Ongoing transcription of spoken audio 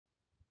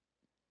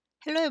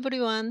Hello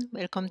everyone,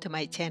 welcome to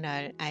my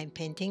channel. I'm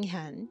Painting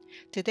Han.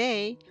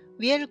 Today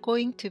we are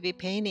going to be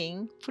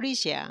painting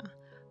Freesia,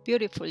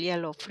 beautiful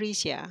yellow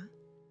Freesia.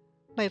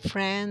 My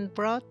friend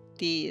brought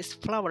this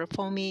flower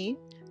for me,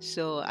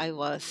 so I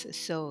was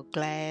so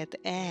glad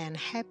and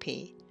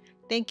happy.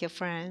 Thank you,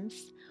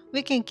 friends.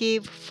 We can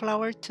give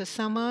flower to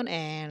someone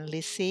and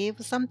receive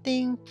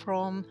something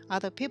from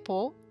other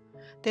people.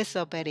 That's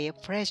a very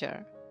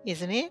pleasure,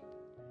 isn't it?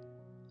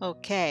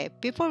 Okay,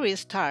 before we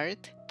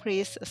start,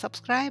 please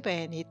subscribe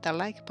and hit the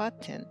like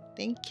button.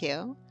 Thank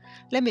you.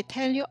 Let me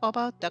tell you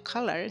about the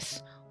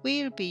colors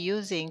we'll be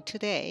using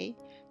today,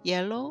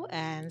 yellow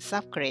and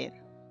soft green.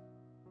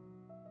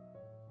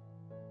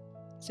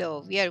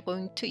 So we are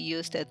going to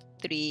use the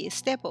three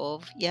steps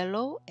of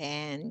yellow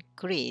and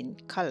green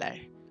color.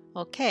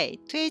 Okay,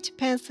 2H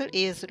pencil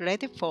is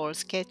ready for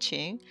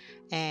sketching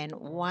and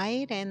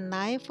white and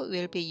knife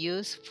will be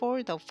used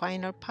for the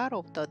final part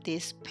of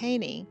this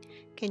painting.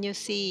 Can you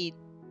see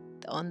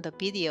on the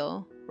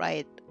video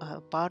right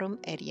bottom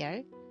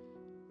area,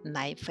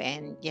 knife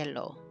and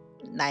yellow,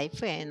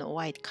 knife and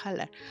white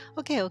color.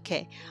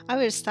 Okay, I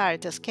will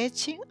start the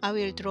sketching. I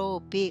will draw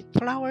big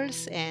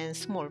flowers and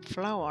small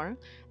flower,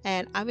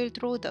 and I will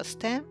draw the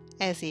stem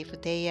as if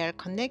they are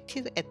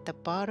connected at the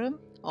bottom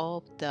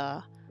of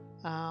the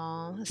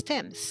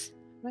stems,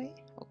 right?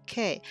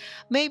 Okay,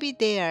 maybe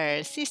they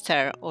are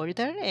sister,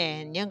 older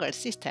and younger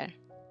sister.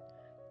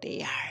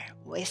 They are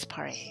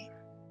whispering.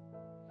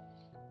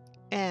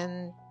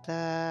 And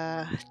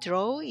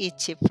draw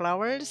each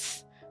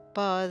flowers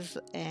buds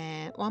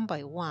and one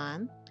by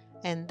one,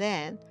 and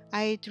then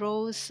I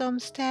draw some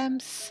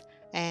stems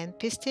and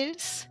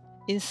pistils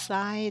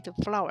inside the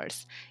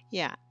flowers.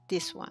 Yeah,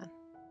 this one,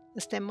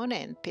 stemon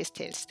and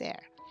pistils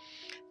there.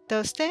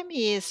 The stem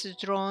is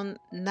drawn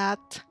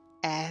not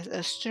as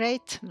a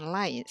straight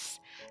lines,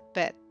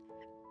 but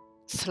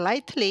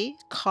slightly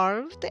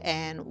curved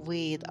and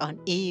with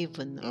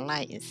uneven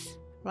lines,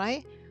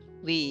 right?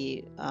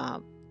 We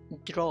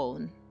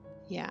drawn,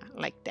 yeah,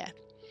 like that.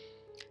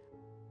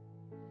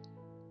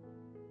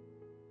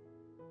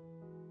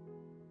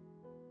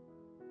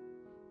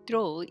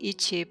 Draw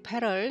each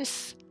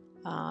petals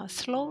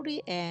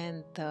slowly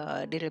and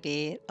a little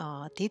bit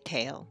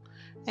detail.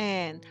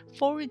 And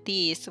for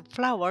this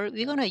flower,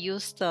 we're gonna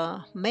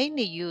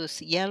mainly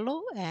use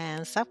yellow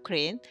and soft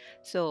green.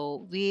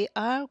 So we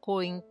are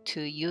going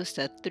to use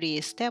the three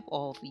step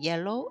of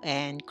yellow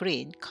and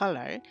green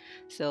color.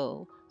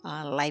 So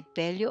light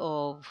value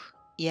of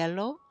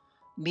yellow,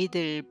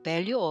 middle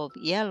value of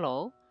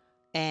yellow,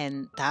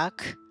 and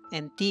dark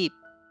and deep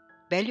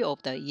value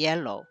of the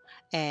yellow.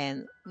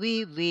 And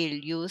we will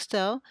use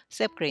the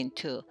sap green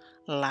to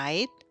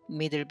light,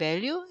 middle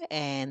value,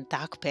 and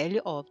dark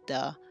value of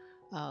the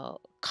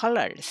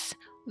colors.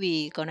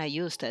 We're gonna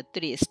use the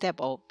three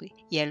step of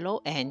yellow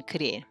and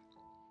green.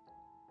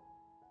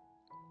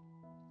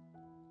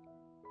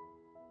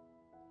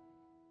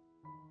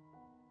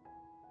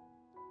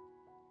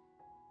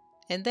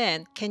 And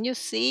then can you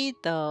see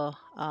the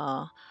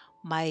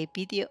my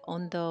video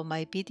on the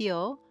my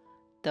video,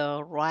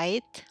 the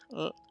right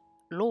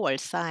lower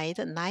side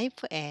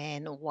knife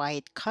and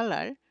white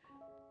color.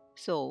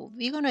 So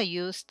we're gonna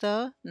use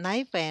the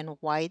knife and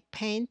white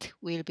paint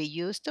will be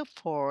used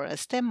for a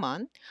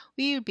stem.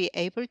 We'll be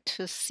able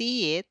to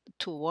see it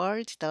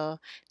towards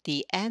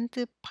the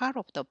end part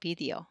of the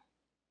video.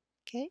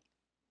 Okay.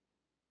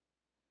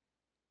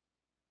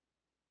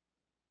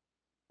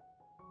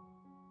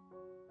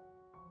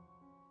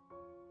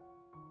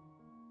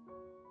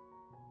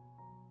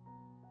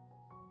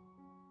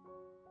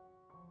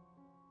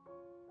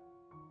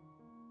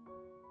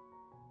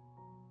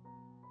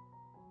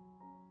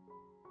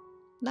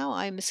 Now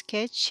I'm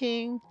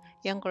sketching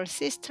younger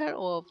sister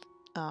of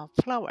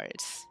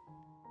flowers.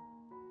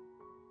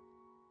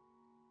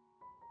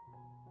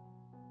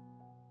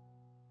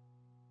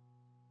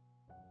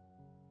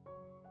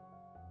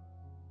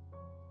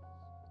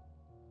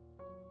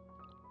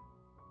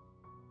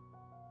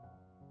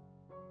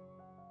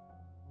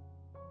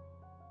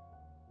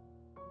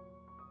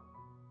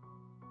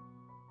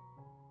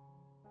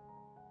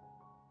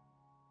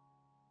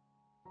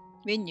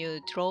 When you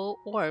draw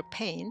or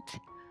paint,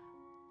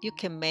 you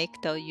can make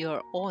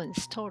your own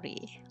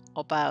story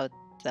about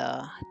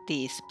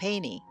this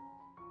painting.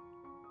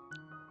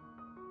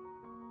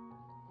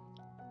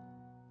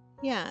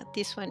 Yeah,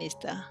 this one is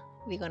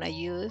we're gonna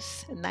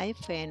use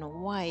knife and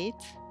white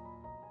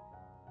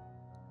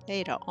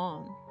later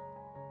on.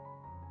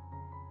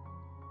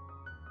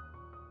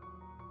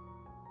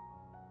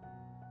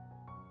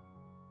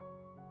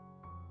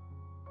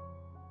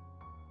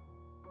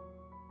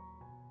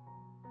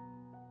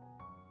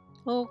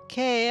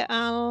 Okay,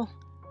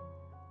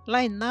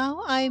 right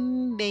now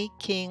I'm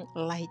making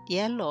light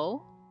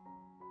yellow.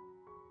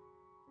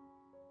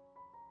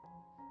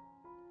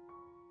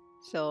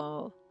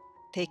 So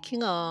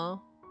taking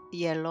a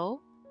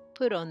yellow,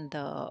 put on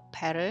the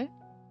petal,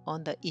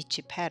 on the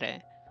each petal.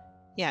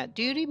 Yeah,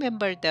 do you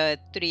remember the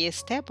three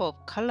step of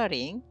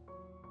coloring?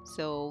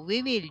 So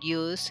we will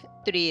use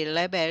three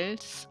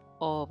levels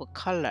of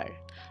color.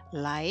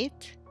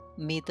 light,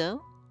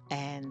 middle,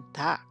 and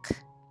dark.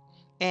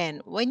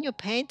 And when you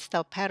paint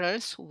the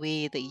petals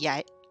with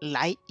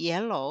light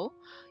yellow,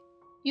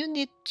 you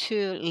need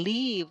to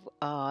leave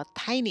a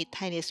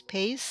tiny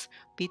space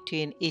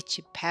between each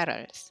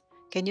petals.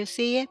 Can you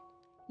see it?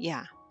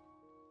 Yeah.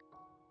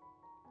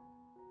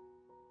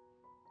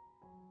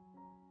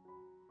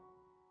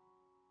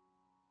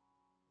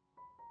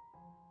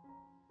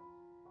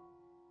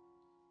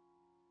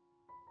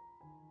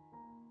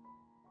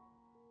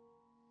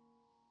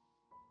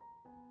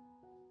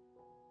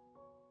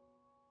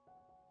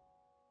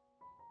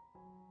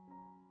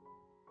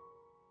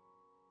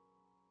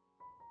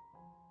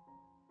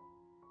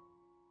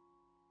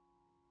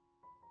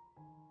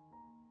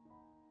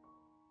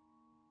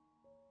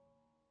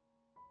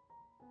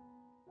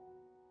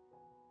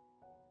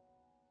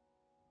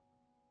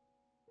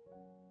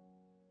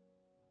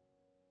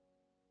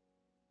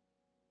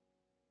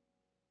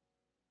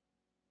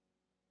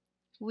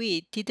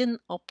 We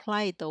didn't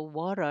apply the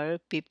water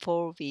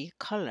before we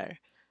color.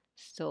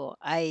 So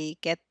I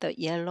get the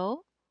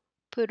yellow,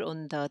 put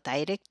on the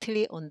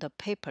directly on the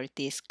paper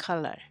this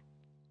color.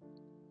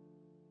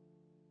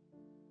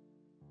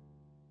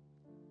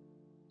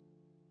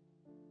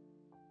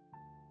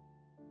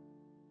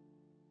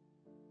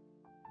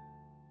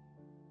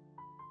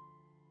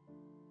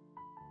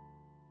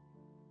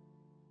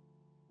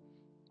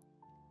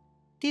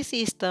 This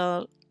is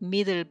the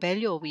middle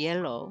value of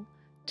yellow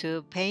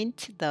to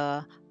paint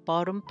the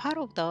bottom part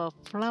of the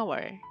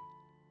flower.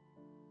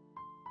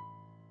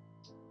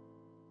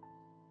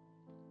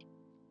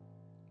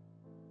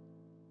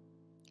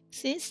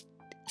 Since,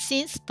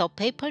 since the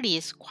paper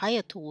is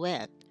quite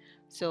wet,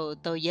 so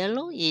the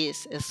yellow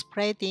is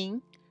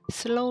spreading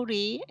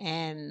slowly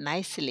and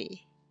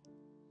nicely.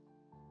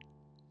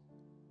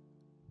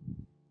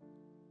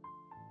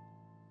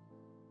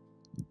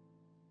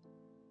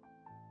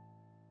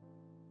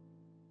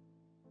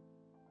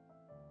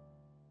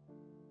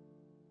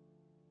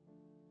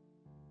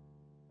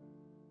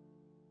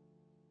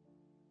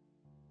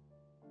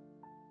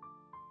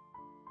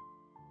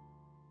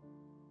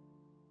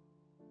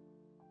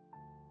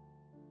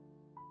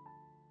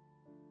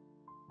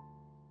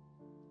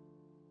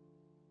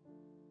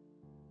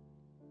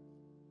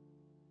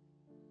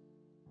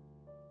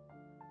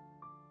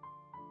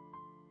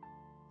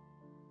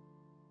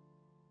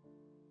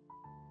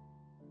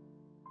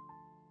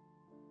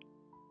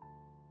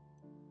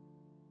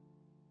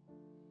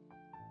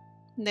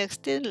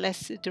 Next,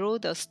 let's draw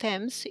the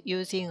stems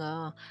using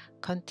a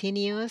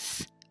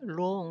continuous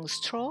long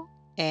stroke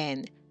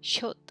and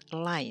short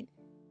line.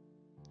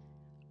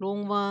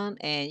 Long one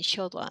and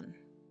short one.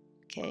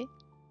 Okay.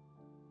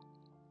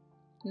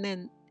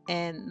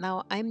 And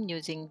now I'm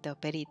using the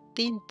very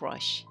thin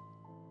brush.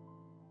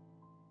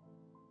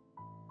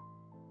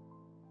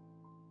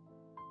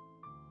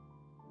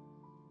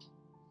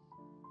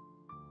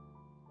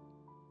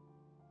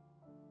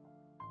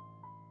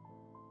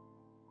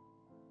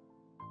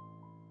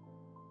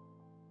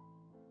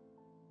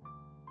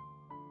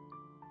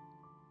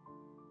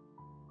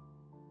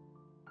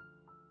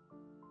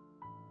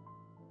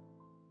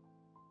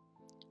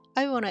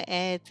 I want to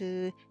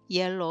add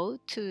yellow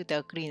to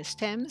the green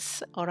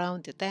stems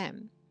around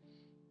them.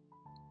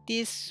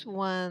 This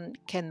one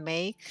can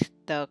make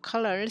the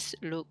colors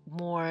look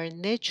more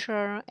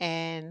natural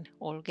and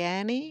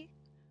organic,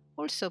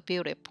 also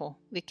beautiful.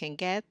 We can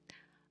get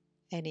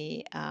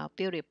any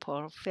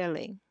beautiful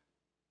feeling.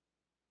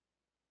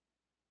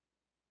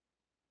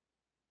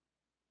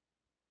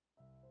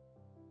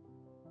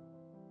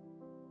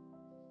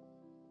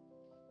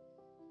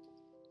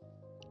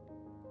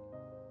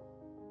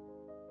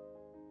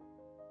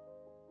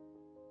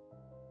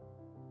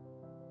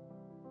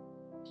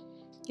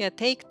 Yeah,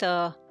 take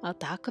the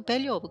dark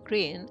value of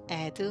green,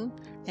 add,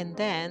 and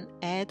then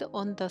add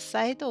on the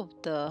side of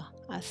the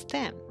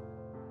stem.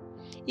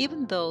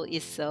 Even though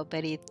it's a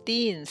very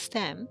thin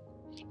stem,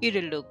 it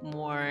will look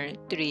more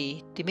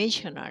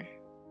three-dimensional.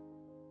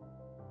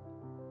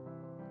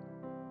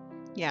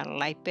 Yeah,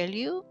 light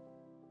value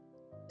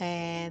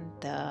and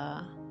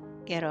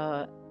get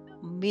a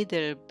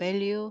middle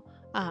value.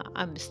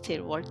 I'm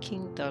still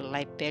working the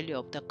light value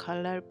of the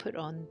color put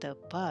on the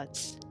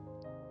buds.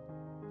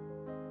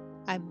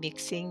 I'm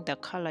mixing the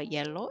color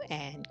yellow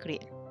and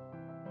green.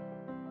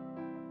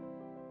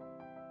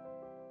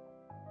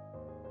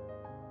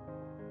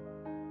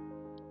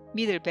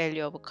 Middle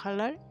value of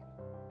color.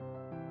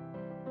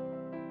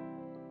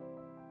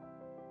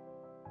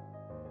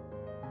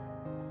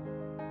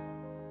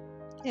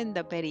 And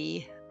the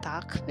very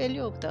dark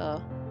value of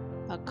the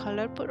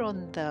color put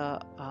on the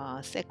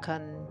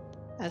second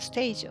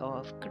stage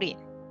of green.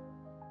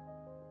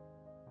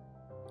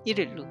 It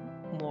will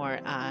look more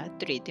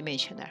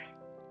three-dimensional.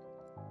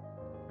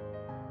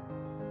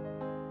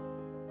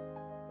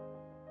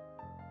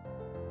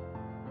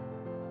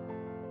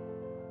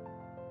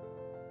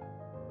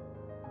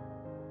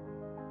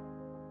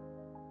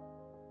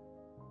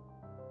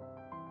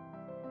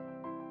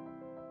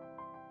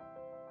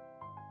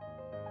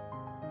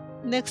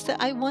 Next,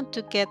 I want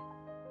to get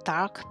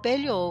dark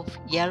value of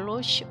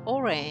yellowish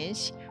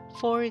orange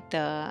for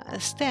the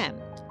stem,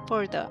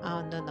 for the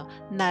no,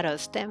 not a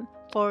stem,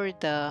 for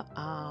the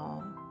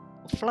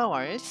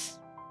flowers.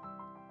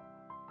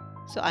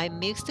 So I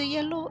mixed the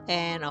yellow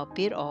and a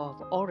bit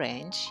of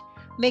orange,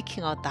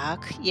 making a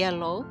dark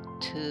yellow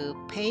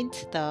to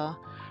paint the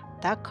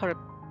darker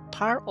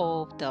part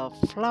of the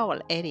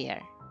flower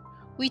area,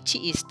 which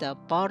is the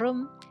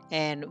bottom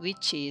and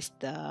which is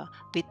the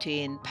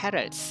between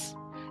petals.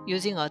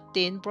 Using a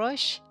thin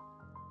brush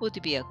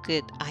would be a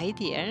good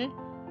idea,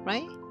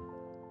 right?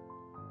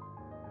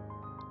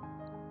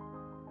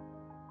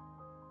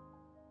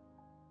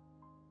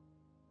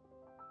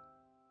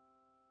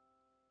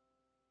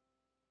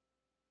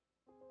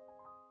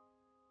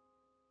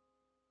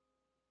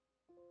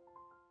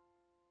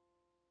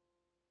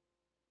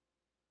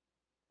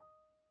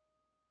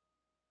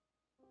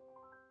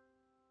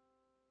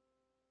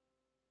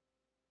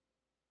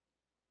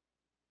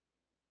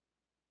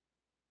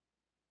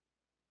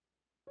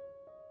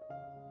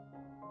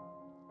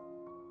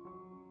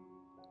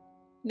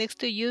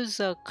 Next, use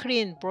a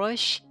clean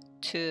brush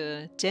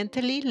to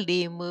gently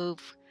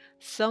remove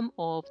some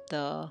of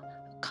the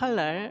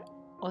color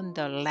on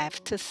the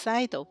left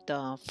side of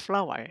the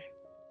flower,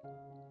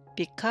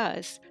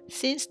 because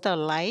since the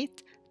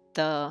light,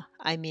 the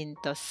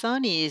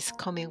sun is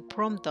coming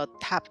from the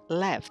top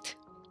left,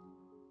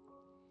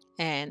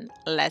 and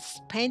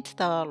let's paint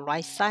the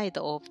right side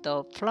of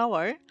the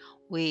flower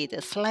with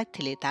a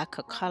slightly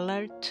darker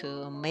color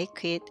to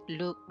make it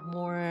look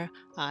more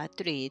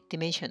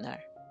three-dimensional.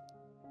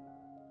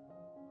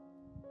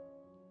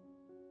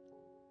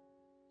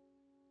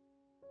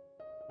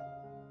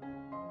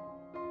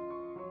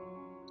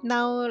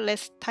 Now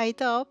let's tie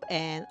it up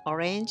and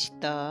arrange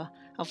the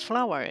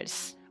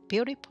flowers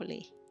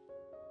beautifully.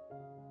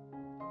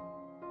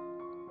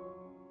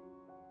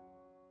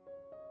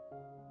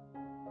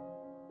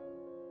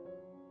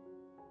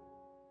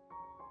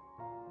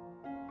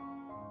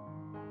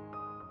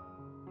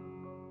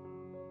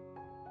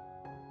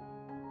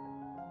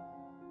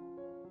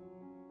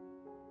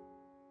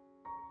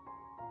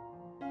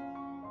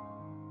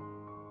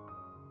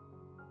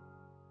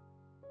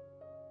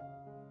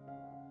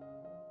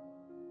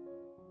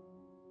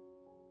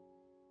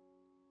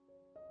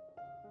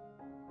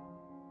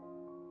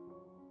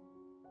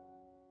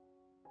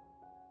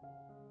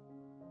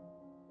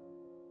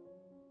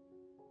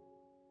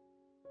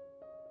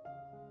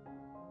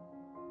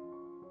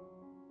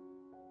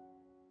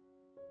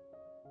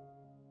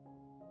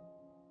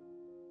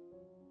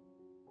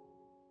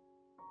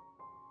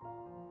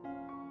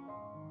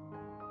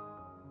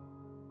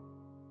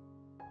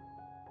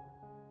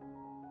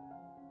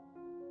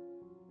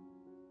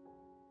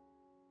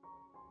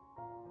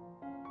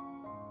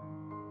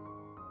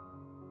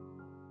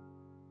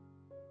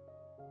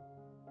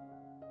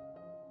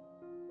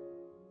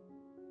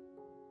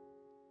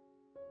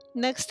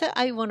 Next,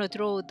 I want to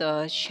draw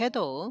the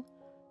shadow.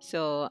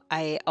 So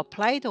I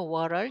applied the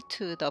water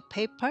to the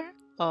paper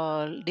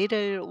a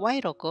little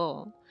while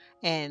ago.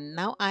 And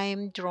now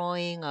I'm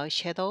drawing a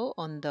shadow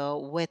on the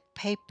wet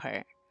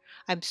paper.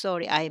 I'm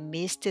sorry, I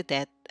missed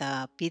that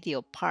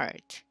video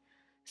part.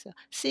 So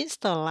since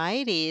the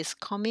light is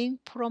coming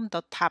from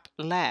the top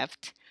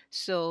left,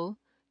 so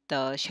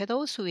the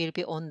shadows will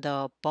be on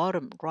the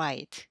bottom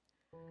right.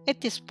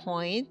 At this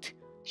point,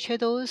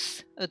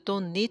 shadows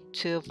don't need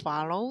to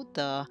follow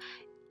the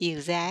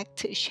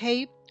exact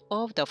shape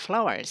of the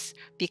flowers,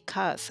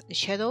 because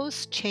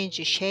shadows change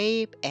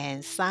shape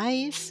and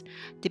size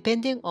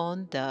depending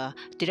on the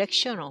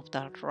direction of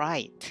the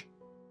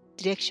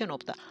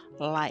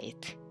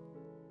light.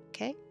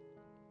 Okay.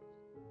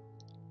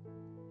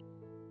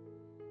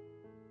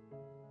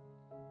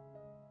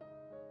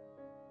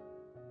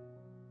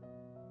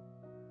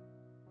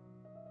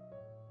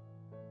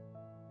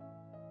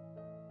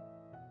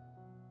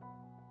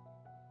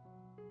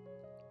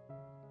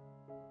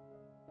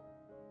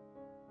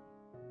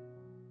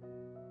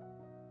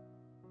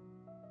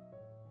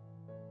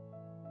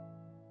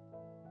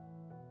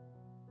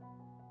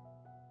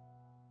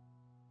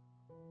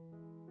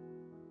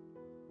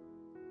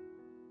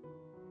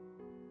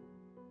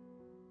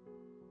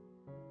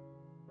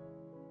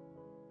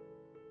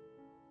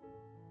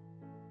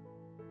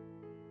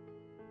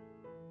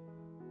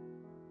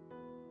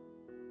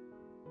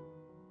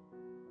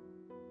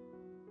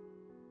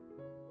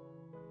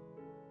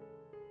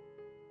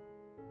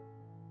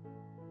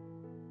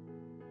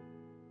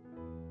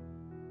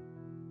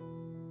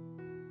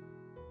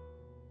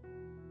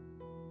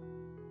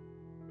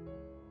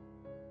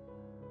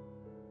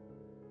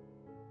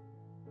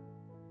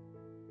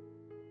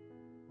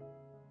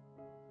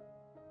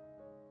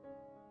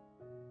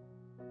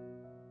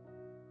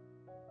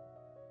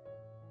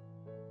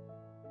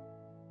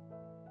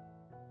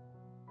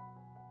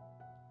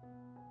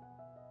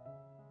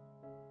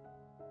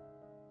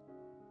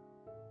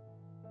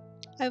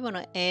 I want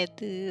to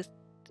add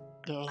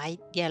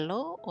light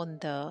yellow on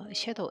the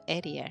shadow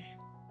area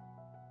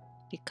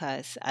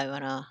because I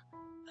want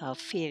to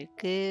feel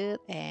good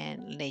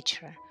and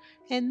natural.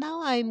 And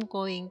now I'm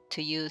going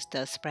to use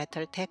the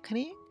splatter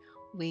technique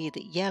with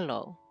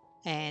yellow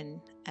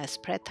and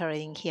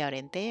splattering here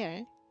and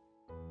there.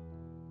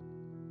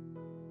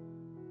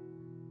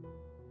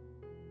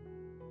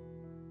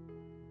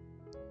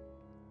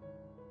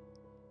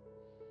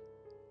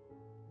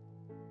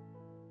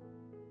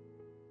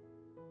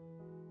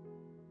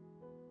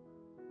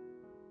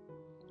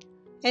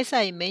 As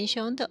I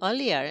mentioned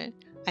earlier,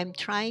 I'm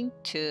trying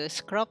to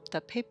scrub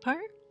the paper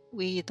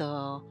with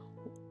a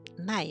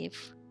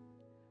knife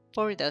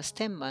for the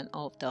stem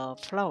of the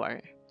flower.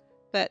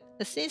 But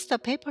since the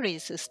paper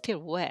is still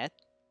wet,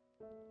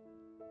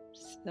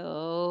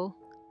 so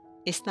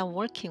it's not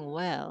working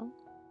well.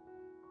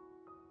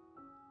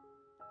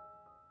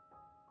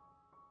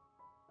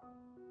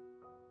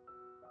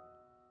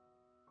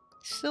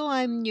 So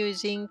I'm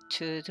using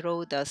to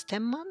draw the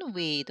stem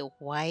with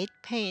white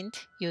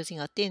paint using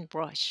a thin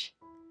brush.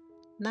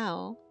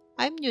 Now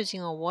I'm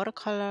using a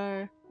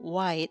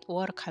white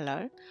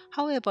watercolor.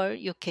 However,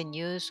 you can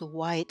use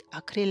white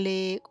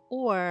acrylic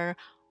or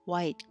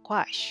white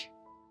gouache.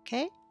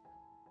 Okay?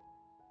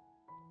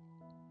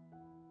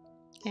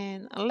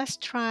 And let's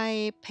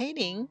try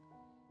painting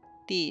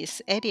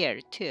this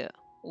area too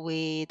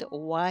with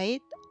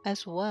white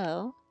as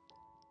well.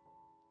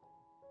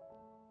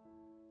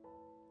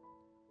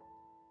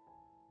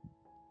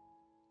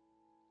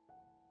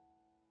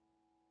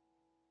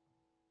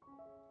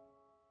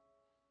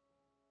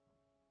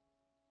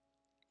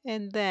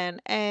 And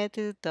then add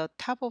the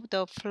top of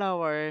the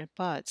flower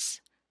buds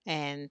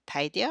and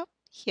tidy up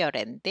here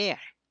and there.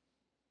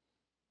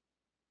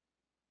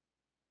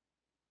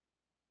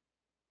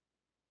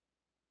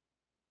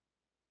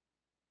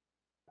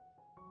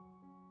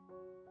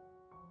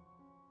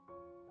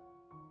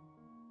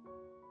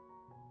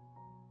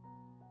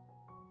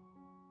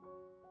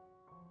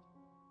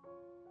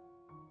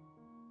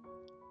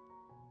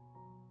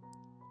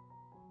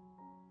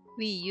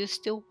 We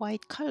used the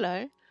white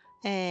color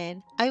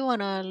and I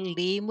want to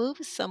remove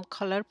some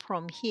color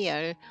from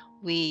here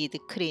with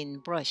green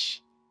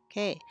brush.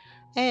 Okay,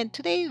 and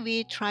today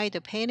we tried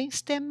the painting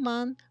stem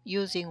on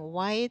using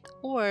white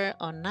or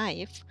a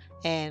knife,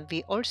 and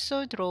we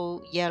also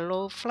draw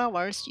yellow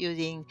flowers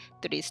using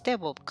three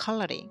steps of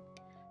coloring.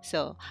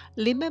 So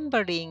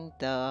remembering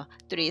the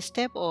three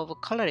step of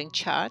coloring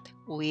chart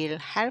will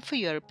help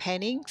your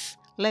paintings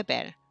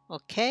level.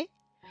 Okay.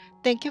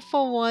 Thank you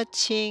for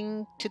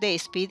watching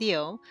today's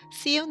video.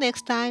 See you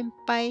next time.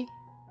 Bye.